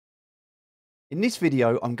In this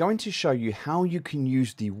video, I'm going to show you how you can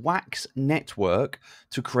use the Wax network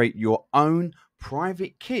to create your own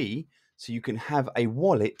private key so you can have a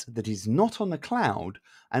wallet that is not on the cloud,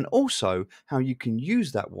 and also how you can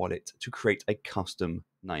use that wallet to create a custom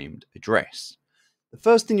named address. The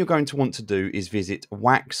first thing you're going to want to do is visit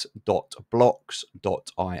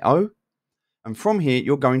wax.blocks.io, and from here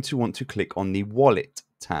you're going to want to click on the Wallet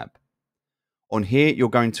tab. On here you're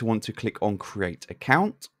going to want to click on Create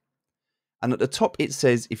Account. And at the top, it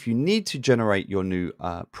says if you need to generate your new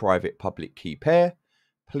private public key pair,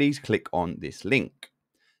 please click on this link.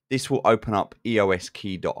 This will open up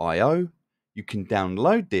eoskey.io. You can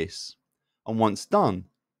download this. And once done,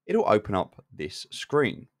 it'll open up this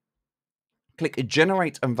screen. Click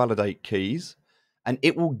Generate and Validate Keys, and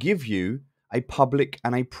it will give you a public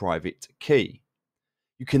and a private key.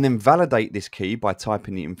 You can then validate this key by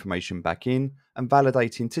typing the information back in and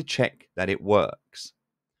validating to check that it works.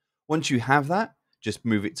 Once you have that, just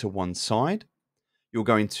move it to one side. You're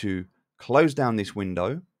going to close down this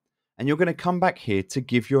window and you're going to come back here to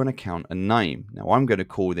give your account a name. Now I'm going to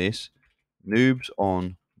call this Noobs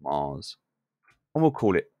on Mars, and we'll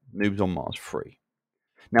call it Noobs on Mars Free.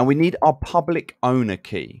 Now we need our public owner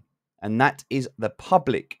key, and that is the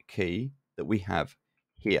public key that we have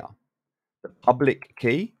here. The public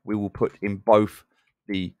key we will put in both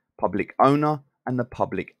the public owner and the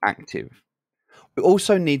public active. We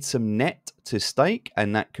also need some net to stake,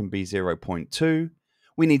 and that can be 0.2.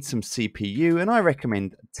 We need some CPU, and I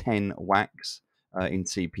recommend 10 wax in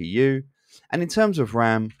CPU. And in terms of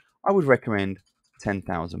RAM, I would recommend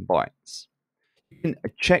 10,000 bytes. You can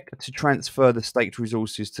check to transfer the staked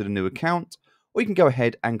resources to the new account, or you can go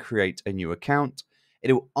ahead and create a new account.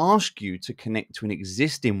 It will ask you to connect to an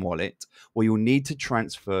existing wallet where you'll need to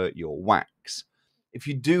transfer your wax. If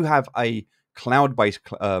you do have a cloud-based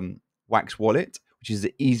Wax wallet, which is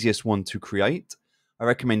the easiest one to create, I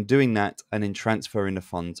recommend doing that and then transferring the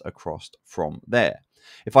funds across from there.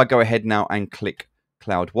 If I go ahead now and click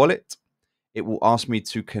Cloud Wallet, it will ask me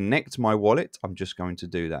to connect my wallet. I'm just going to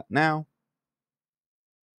do that now.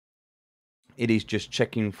 It is just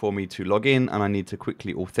checking for me to log in, and I need to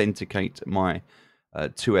quickly authenticate my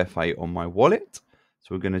 2FA on my wallet.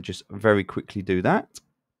 So we're going to just very quickly do that.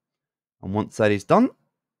 And once that is done,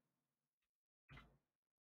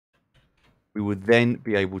 we would then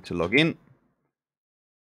be able to log in.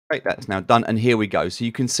 Right, that's now done, and here we go. So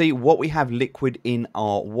you can see what we have liquid in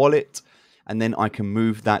our wallet, and then I can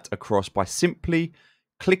move that across by simply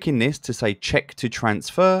clicking this to say check to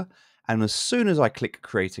transfer, and as soon as I click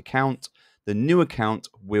create account, the new account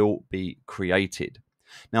will be created.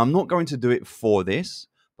 Now I'm not going to do it for this,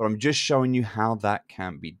 but I'm just showing you how that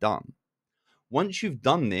can be done. Once you've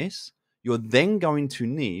done this, you're then going to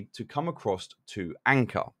need to come across to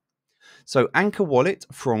Anchor. So Anchor Wallet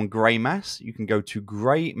from Greymass, you can go to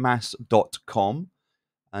greymass.com,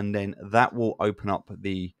 and then that will open up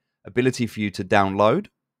the ability for you to download.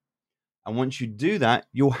 And once you do that,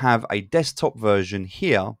 you'll have a desktop version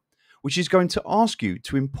here, which is going to ask you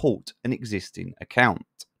to import an existing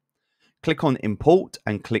account. Click on Import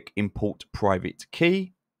and click Import Private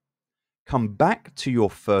Key. Come back to your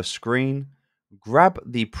first screen, grab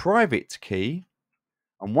the private key,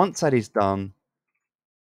 and once that is done,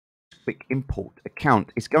 click Import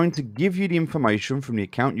Account. It's going to give you the information from the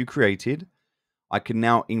account you created. I can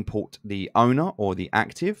now import the owner or the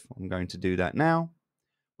active. I'm going to do that now.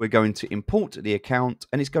 We're going to import the account,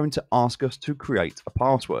 and it's going to ask us to create a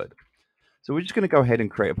password. So we're just going to go ahead and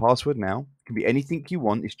create a password now. It can be anything you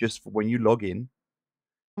want. It's just for when you log in. And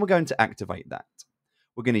we're going to activate that.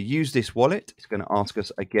 We're going to use this wallet. It's going to ask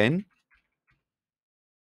us again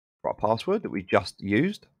for our password that we just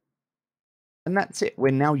used. And that's it.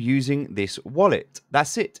 We're now using this wallet.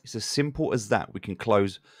 That's it. It's as simple as that. We can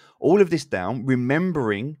close all of this down,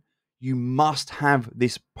 remembering you must have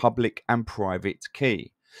this public and private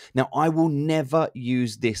key. Now, I will never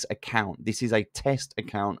use this account. This is a test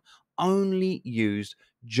account only used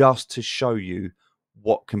just to show you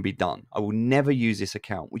what can be done. I will never use this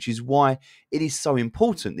account, which is why it is so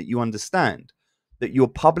important that you understand that your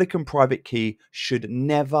public and private key should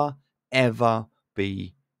never, ever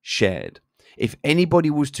be shared. If anybody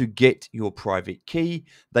was to get your private key,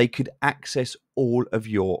 they could access all of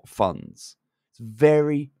your funds. It's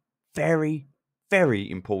very, very,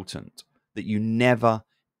 very important that you never,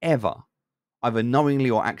 ever, either knowingly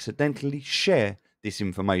or accidentally, share this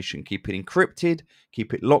information. Keep it encrypted,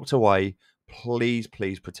 keep it locked away. Please,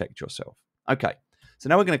 please protect yourself. Okay, so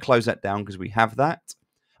now we're going to close that down because we have that,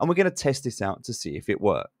 and we're going to test this out to see if it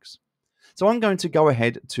works. So I'm going to go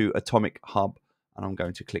ahead to Atomic Hub, and I'm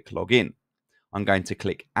going to click Login. I'm going to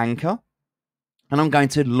click Anchor, and I'm going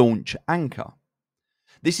to launch Anchor.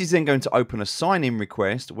 This is then going to open a sign-in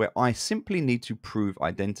request where I simply need to prove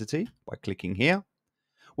identity by clicking here.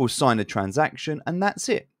 We'll sign a transaction, and that's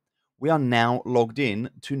it. We are now logged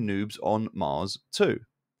in to Noobs on Mars 2.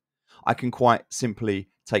 I can quite simply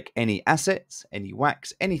take any assets, any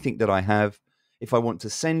wax, anything that I have. If I want to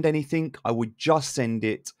send anything, I would just send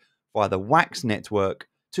it via the wax network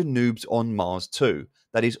to Noobs on Mars 2.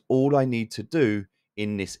 That is all I need to do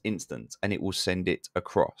in this instance, and it will send it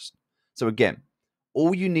across. So again,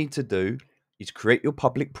 all you need to do is create your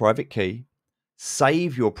public private key,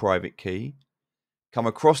 save your private key, come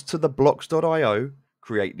across to the blocks.io,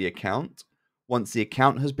 create the account. Once the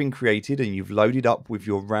account has been created and you've loaded up with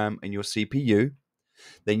your RAM and your CPU,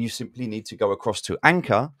 then you simply need to go across to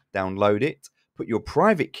Anchor, download it, put your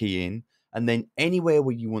private key in, and then anywhere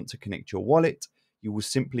where you want to connect your wallet, you will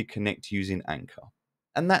simply connect using Anchor.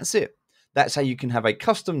 And that's it. That's how you can have a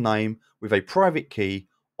custom name with a private key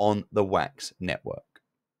on the Wax network.